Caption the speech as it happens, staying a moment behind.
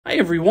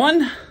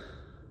everyone,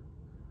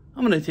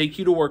 I'm going to take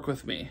you to work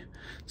with me.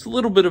 It's a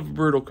little bit of a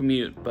brutal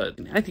commute, but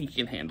I think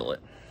you can handle it.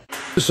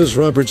 This is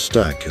Robert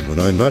Stack, and when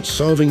I'm not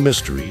solving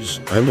mysteries,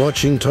 I'm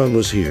watching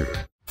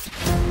Tomwashere.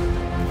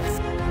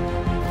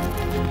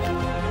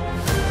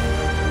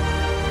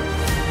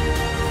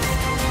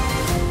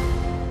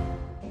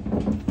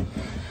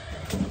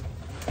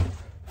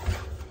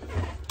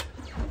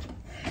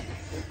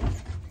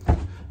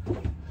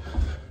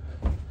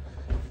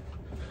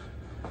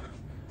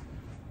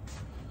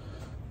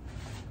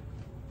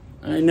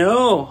 I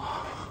know.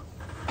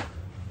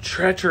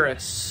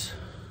 Treacherous.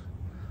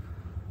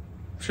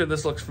 I'm sure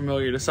this looks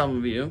familiar to some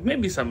of you.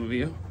 Maybe some of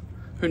you.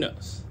 Who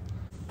knows?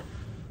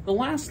 The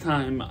last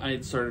time I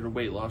had started a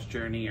weight loss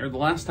journey, or the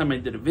last time I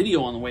did a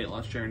video on the weight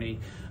loss journey,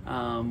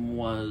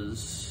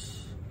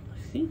 was, I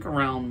think,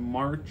 around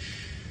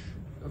March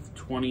of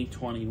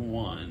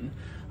 2021.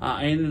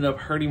 I ended up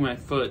hurting my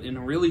foot in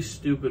a really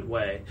stupid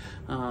way,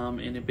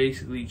 and it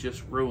basically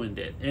just ruined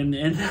it.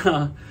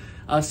 And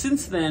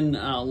since then,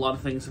 a lot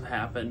of things have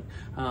happened.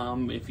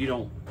 If you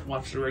don't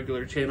watch the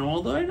regular channel,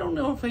 although I don't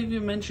know if I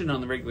even mentioned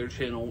on the regular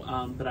channel,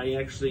 but I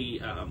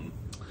actually,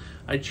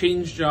 I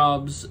changed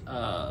jobs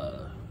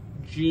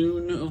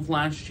June of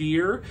last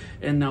year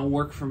and now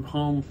work from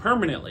home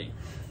permanently.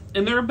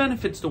 And there are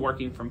benefits to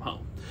working from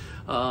home.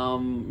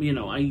 You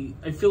know,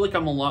 I feel like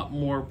I'm a lot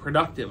more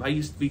productive. I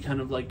used to be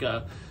kind of like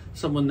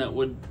someone that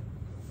would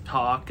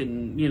talk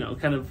and, you know,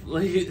 kind of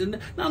like,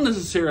 not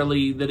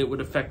necessarily that it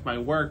would affect my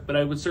work, but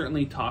I would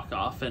certainly talk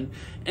often.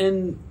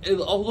 And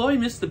although I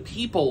miss the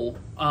people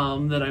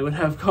that I would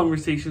have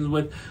conversations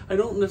with, I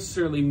don't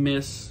necessarily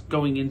miss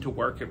going into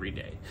work every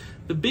day.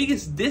 The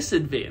biggest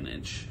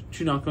disadvantage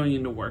to not going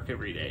into work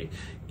every day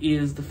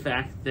is the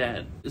fact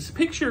that,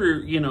 picture,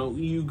 you know,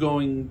 you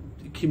going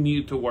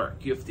commute to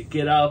work. You have to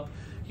get up,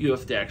 you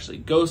have to actually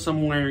go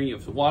somewhere, you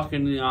have to walk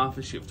into the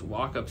office, you have to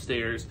walk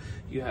upstairs,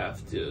 you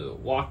have to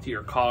walk to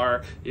your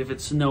car. If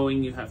it's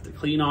snowing, you have to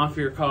clean off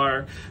your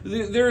car.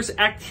 There's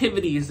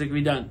activities that can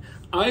be done.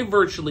 I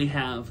virtually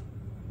have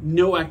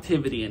no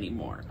activity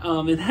anymore,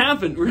 and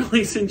haven't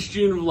really since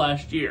June of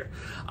last year.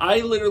 I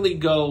literally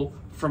go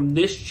from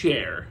this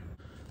chair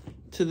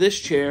to this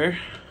chair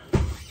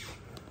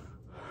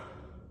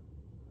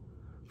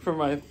for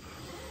my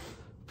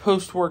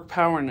post-work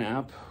power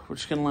nap,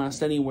 which can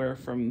last anywhere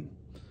from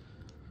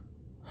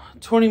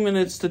 20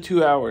 minutes to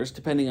 2 hours,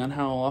 depending on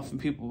how often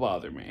people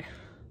bother me.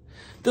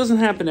 It doesn't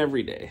happen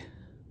every day,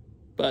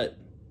 but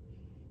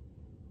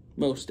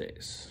most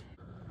days.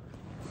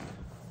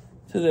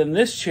 To then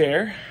this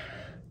chair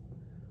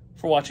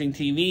for watching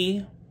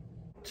TV,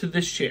 to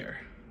this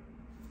chair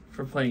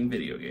for playing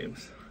video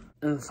games.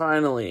 And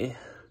finally,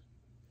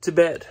 to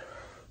bed,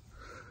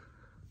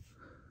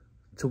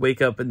 to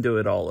wake up and do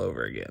it all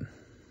over again.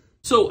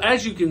 So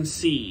as you can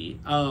see,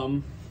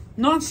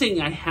 not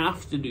saying I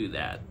have to do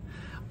that.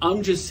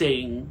 I'm just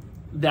saying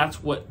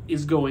that's what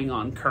is going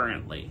on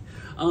currently.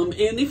 And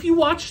if you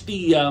watch the,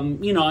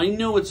 you know, I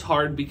know it's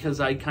hard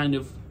because I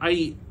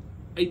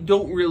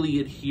don't really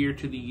adhere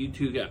to the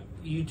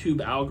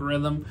YouTube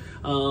algorithm.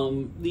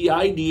 The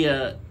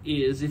idea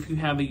is if you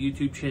have a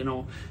YouTube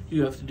channel,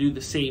 you have to do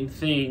the same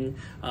thing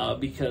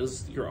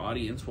because your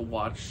audience will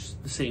watch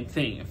the same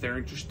thing. If they're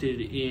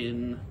interested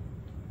in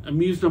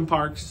amusement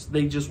parks,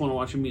 they just want to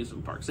watch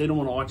amusement parks. They don't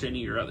want to watch any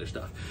of your other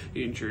stuff.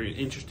 If you're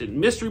interested in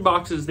mystery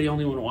boxes, they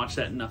only want to watch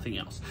that and nothing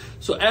else.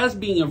 So as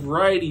being a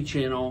variety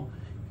channel,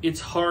 it's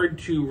hard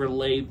to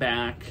relay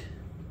back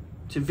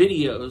to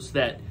videos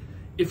that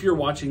if you're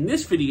watching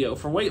this video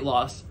for weight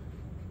loss,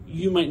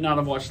 you might not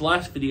have watched the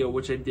last video,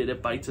 which I did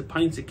at Bites of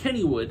Pints at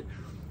Kennywood,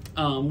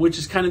 which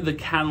is kind of the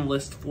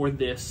catalyst for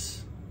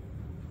this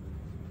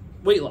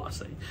weight loss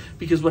thing.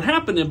 Because what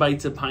happened at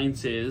Bites of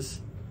Pints is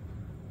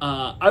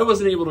I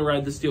wasn't able to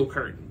ride the steel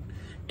curtain.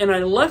 And I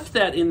left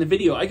that in the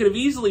video. I could have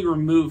easily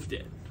removed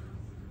it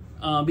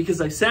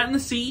because I sat in the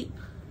seat,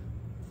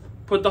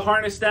 put the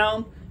harness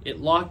down, it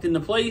locked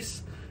into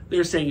place.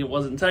 They're saying it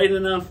wasn't tight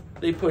enough.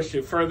 They pushed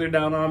it further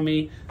down on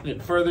me, then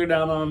further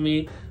down on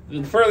me,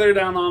 then further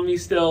down on me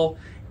still.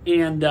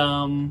 And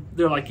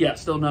they're like, yeah,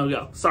 still no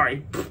go.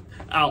 Sorry,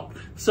 out.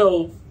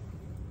 So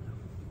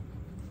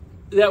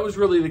that was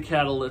really the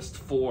catalyst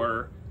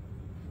for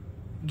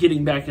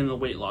getting back in the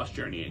weight loss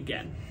journey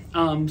again.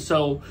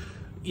 So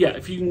yeah,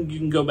 if you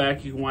can go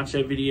back, you can watch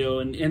that video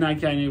and I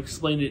kind of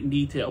explained it in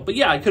detail. But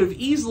yeah, I could have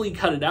easily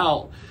cut it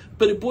out,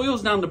 but it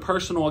boils down to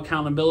personal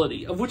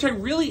accountability, of which I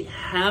really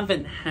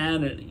haven't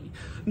had any.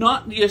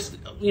 Not just,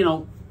 you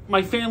know,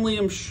 my family,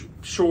 I'm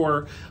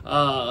sure,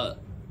 a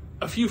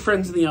few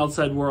friends in the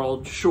outside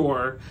world,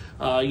 sure,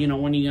 you know,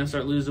 when you gonna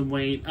start losing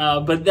weight,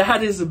 but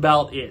that is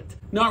about it.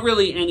 Not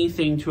really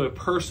anything to a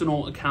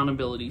personal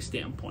accountability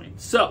standpoint.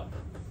 So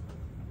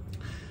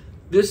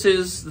this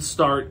is the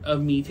start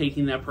of me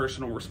taking that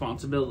personal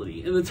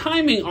responsibility. And the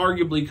timing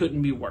arguably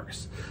couldn't be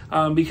worse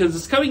because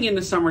it's coming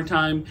into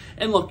summertime.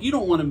 And look, you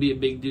don't want to be a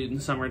big dude in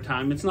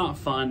summertime. It's not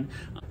fun.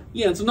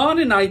 Yeah, it's not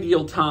an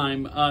ideal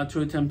time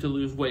to attempt to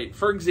lose weight.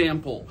 For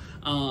example,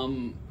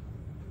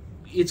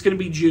 it's going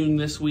to be June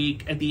this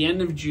week. At the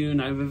end of June,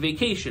 I have a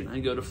vacation. I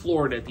go to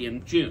Florida at the end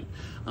of June.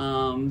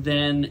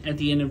 Then at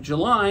the end of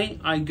July,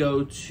 I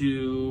go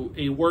to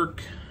a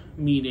work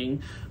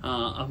meeting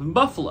up in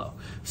Buffalo.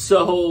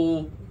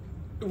 So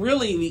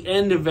really the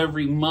end of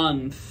every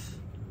month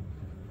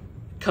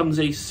comes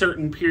a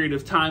certain period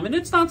of time. And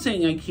it's not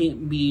saying I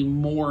can't be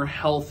more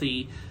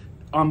healthy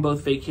on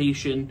both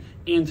vacation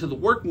and to the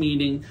work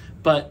meeting,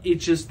 but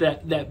it's just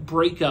that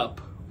breakup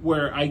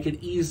where I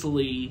could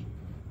easily,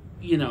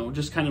 you know,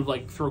 just kind of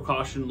like throw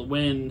caution to the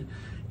wind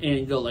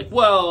and go like,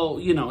 well,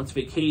 you know, it's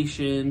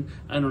vacation,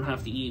 I don't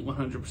have to eat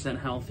 100%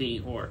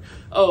 healthy, or,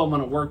 oh, I'm on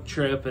a work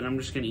trip and I'm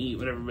just going to eat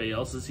what everybody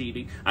else is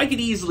eating. I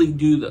could easily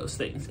do those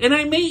things. And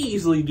I may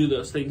easily do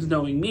those things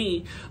knowing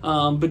me,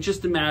 but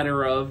just a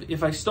matter of,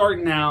 if I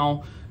start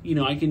now, you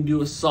know, I can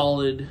do a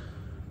solid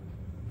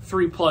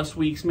 3+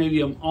 weeks,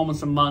 maybe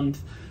almost a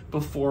month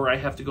before I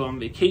have to go on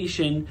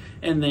vacation.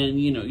 And then,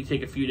 you know, you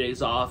take a few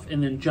days off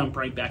and then jump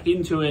right back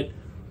into it.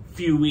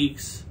 Few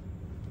weeks,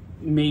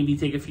 maybe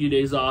take a few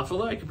days off,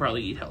 although I could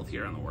probably eat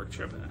healthier on the work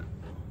trip.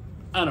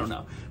 I don't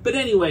know. But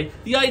anyway,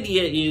 the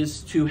idea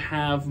is to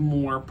have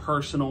more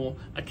personal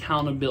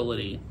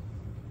accountability.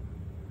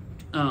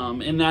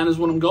 And that is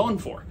what I'm going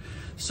for.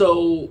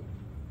 So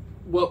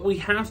what we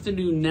have to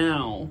do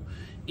now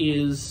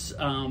is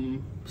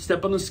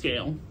step on the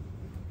scale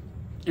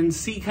and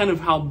see kind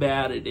of how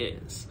bad it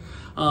is.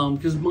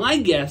 Because my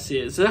guess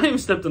is, and I haven't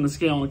stepped on the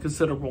scale in a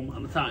considerable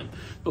amount of time,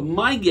 but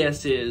my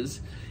guess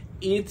is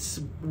it's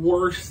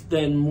worse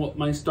than what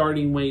my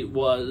starting weight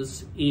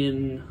was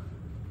in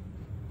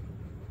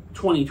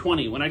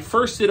 2020. When I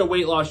first did a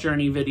weight loss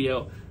journey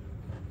video,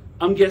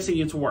 I'm guessing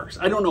it's worse.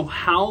 I don't know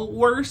how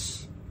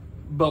worse,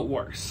 but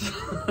worse.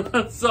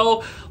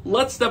 So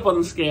let's step on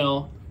the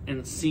scale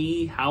and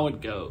see how it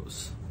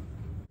goes.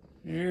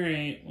 All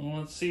right, well,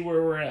 let's see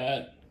where we're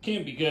at.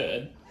 Can't be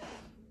good.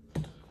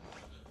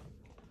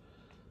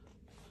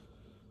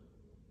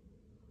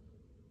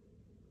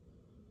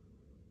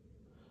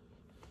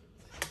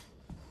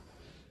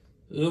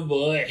 Oh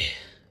boy.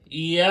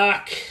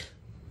 Yuck.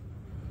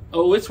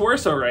 Oh, it's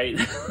worse, all right.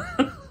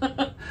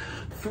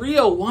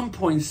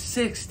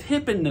 301.6,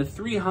 tipping the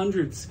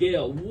 300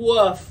 scale.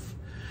 Woof.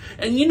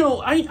 And you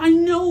know, I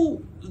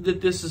know that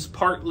this is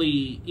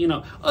partly, you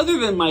know, other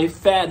than my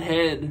fat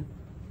head,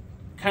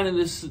 kind of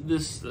this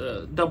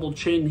double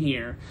chin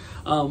here,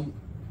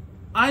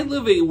 I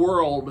live a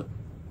world,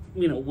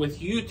 you know, with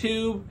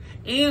YouTube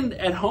and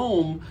at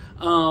home,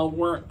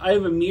 where I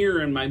have a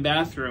mirror in my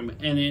bathroom,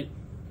 and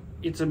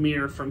it's a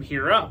mirror from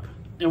here up.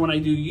 And when I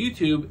do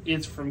YouTube,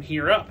 it's from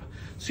here up.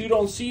 So you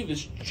don't see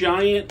this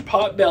giant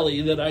pot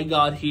belly that I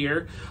got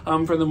here.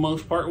 For the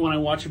most part, when I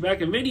watch it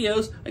back in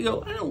videos, I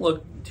go, I don't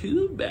look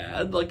too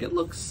bad. Like, it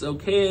looks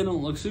okay. I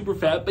don't look super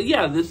fat. But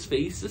yeah, this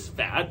face is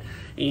fat,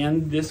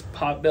 and this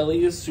pot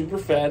belly is super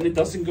fat, and it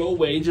doesn't go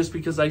away just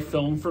because I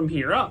film from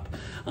here up.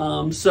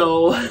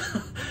 So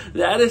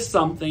that is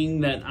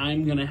something that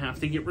I'm going to have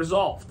to get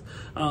resolved.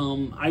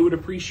 I would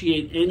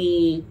appreciate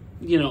any,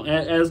 you know,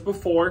 as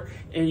before,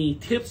 any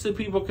tips that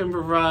people can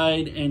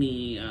provide,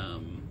 any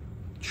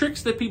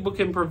tricks that people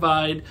can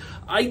provide.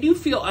 I do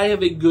feel I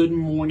have a good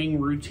morning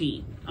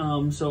routine.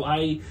 So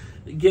I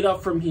get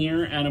up from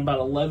here at about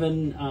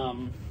 11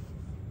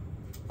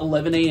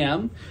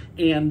 a.m.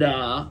 and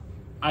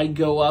I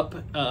go up.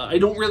 I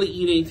don't really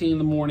eat anything in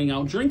the morning.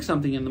 I'll drink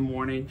something in the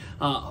morning.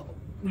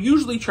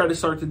 Usually try to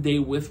start the day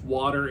with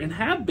water, and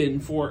have been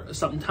for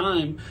some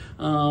time.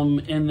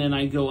 And then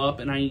I go up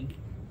and I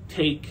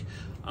take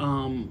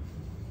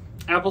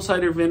apple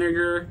cider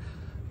vinegar,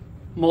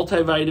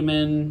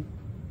 multivitamin,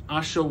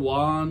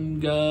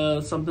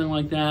 ashwagandha, something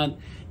like that,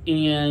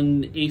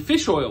 and a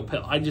fish oil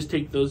pill. I just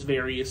take those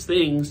various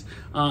things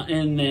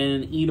and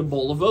then eat a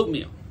bowl of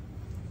oatmeal,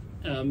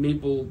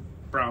 maple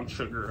brown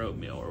sugar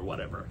oatmeal or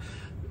whatever.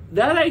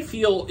 That, I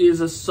feel, is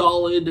a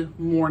solid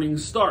morning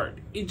start.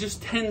 It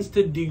just tends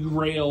to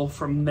derail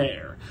from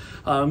there.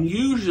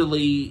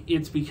 Usually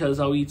it's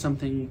because I'll eat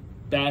something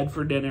bad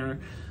for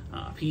dinner,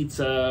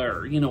 pizza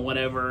or, you know,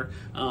 whatever.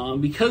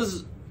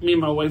 Because me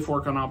and my wife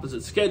work on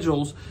opposite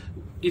schedules,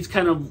 it's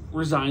kind of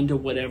resigned to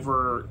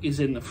whatever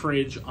is in the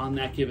fridge on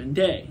that given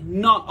day.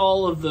 Not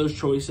all of those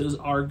choices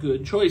are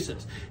good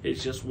choices.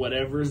 It's just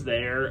whatever's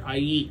there, I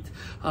eat.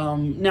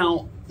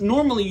 Now,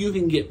 normally you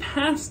can get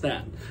past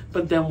that,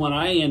 but then what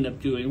I end up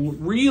doing, what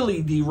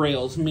really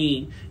derails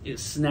me,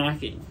 is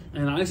snacking.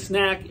 And I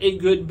snack a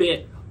good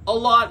bit. A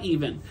lot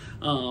even,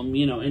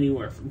 you know,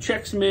 anywhere from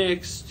Chex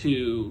Mix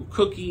to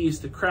cookies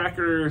to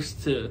crackers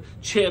to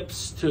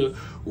chips to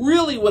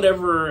really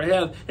whatever I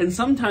have. And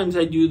sometimes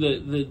I do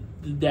the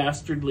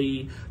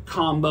dastardly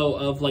combo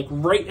of, like,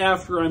 right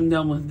after I'm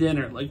done with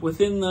dinner, like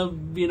within the,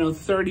 you know,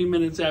 30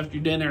 minutes after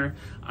dinner,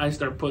 I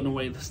start putting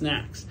away the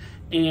snacks.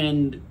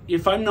 And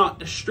if I'm not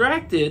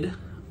distracted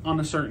on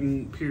a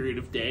certain period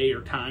of day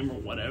or time or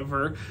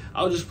whatever,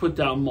 I'll just put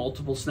down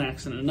multiple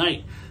snacks in a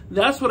night.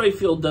 That's what I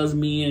feel does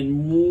me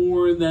in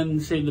more than,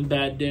 say, the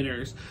bad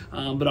dinners.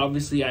 But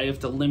obviously I have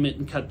to limit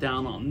and cut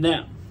down on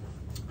them.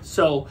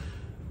 So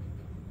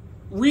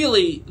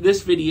really,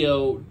 this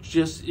video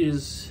just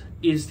is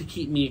to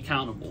keep me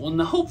accountable.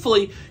 And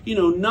hopefully, you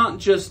know, not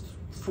just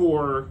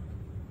for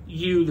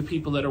you, the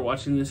people that are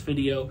watching this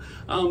video,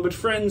 but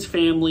friends,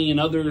 family, and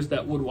others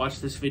that would watch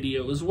this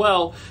video as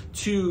well,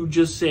 to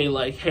just say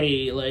like,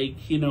 hey,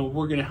 like, you know,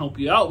 we're going to help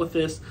you out with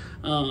this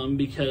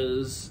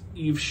because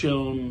you've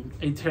shown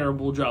a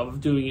terrible job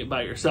of doing it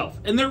by yourself.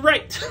 And they're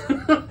right.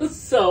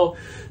 So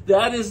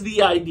that is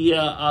the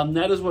idea.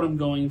 That is what I'm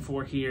going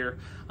for here.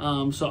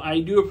 So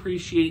I do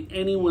appreciate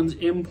anyone's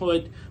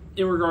input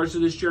in regards to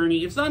this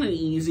journey. It's not an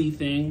easy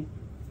thing.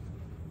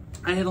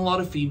 I had a lot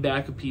of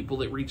feedback of people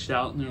that reached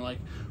out and they're like,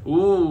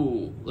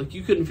 ooh, like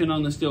you couldn't fit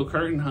on the steel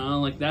curtain, huh?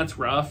 Like that's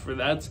rough, or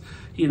that's,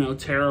 you know,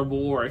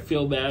 terrible, or I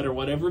feel bad or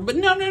whatever. But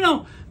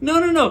no.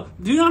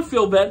 Do not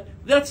feel bad.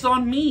 That's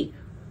on me.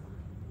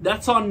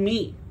 That's on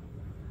me.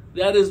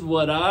 That is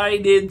what I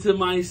did to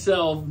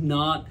myself,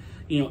 not,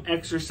 you know,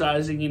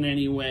 exercising in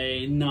any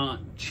way, not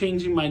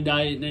changing my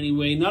diet in any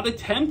way, not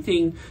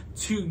attempting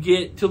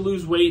to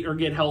lose weight or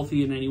get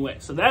healthy in any way.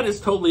 So that is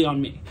totally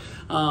on me.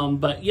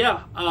 But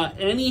yeah,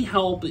 any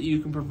help that you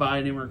can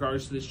provide in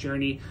regards to this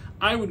journey,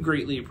 I would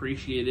greatly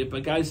appreciate it.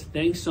 But guys,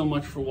 thanks so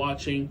much for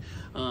watching.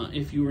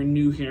 If you are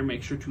new here,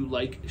 make sure to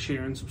like,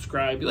 share, and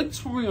subscribe. If you'd like to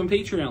support me on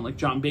Patreon like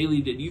John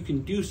Bailey did, you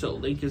can do so.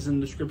 Link is in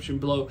the description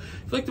below.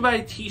 If you'd like to buy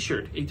a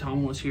t-shirt, a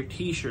Tomwashere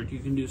t-shirt, you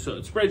can do so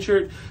at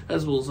Spreadshirt,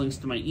 as well as links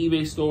to my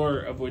eBay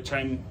store, of which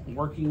I'm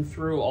working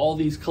through all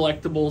these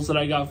collectibles that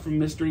I got from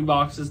mystery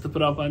boxes to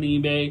put up on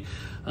eBay.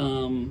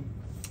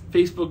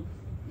 Facebook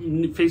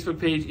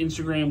page,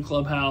 Instagram,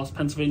 Clubhouse,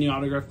 Pennsylvania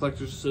Autograph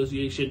Collectors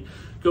Association.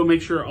 Go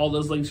make sure all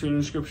those links are in the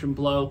description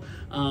below.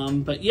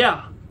 But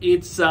yeah,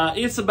 it's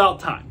about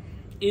time.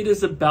 It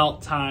is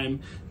about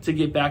time to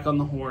get back on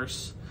the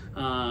horse,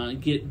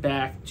 get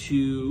back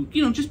to,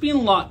 you know, just being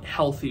a lot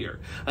healthier.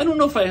 I don't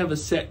know if I have a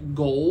set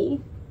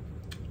goal,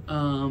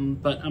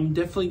 but I'm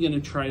definitely going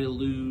to try to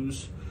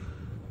lose.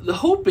 The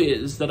hope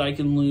is that I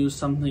can lose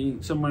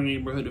something somewhere in the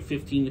neighborhood of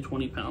 15 to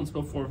 20 pounds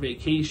before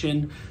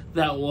vacation.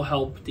 That will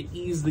help to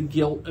ease the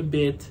guilt a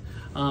bit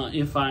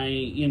if I,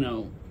 you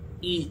know,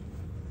 eat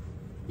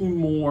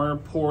more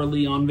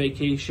poorly on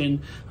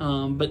vacation.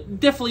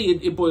 But definitely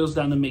it boils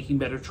down to making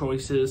better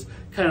choices,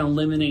 kind of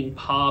limiting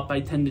pop.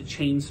 I tend to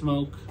chain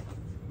smoke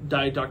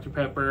Diet Dr.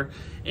 Pepper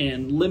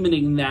and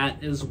limiting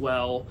that as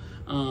well.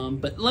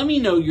 But let me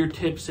know your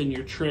tips and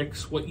your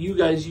tricks, what you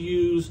guys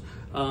use.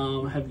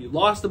 Have you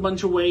lost a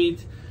bunch of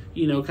weight,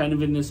 you know, kind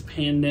of in this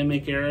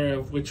pandemic era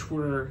of which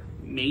we're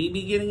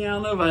maybe getting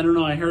out of? I don't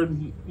know. I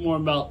heard more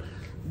about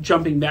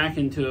jumping back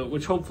into it,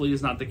 which hopefully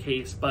is not the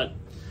case. But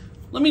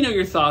let me know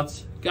your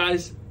thoughts.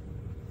 Guys,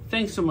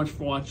 thanks so much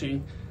for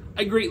watching.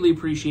 I greatly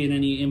appreciate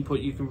any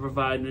input you can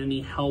provide and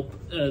any help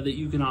that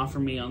you can offer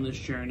me on this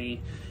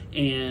journey.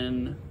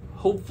 And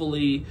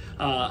hopefully,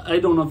 I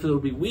don't know if it'll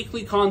be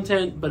weekly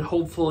content, but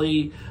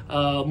hopefully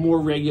more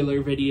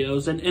regular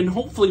videos and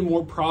hopefully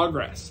more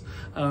progress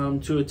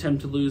to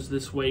attempt to lose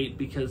this weight,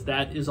 because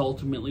that is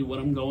ultimately what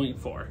I'm going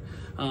for.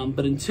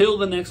 But until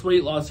the next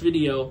weight loss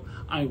video,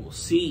 I will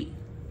see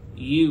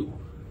you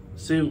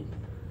soon.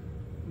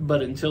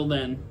 But until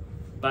then,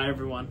 bye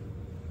everyone.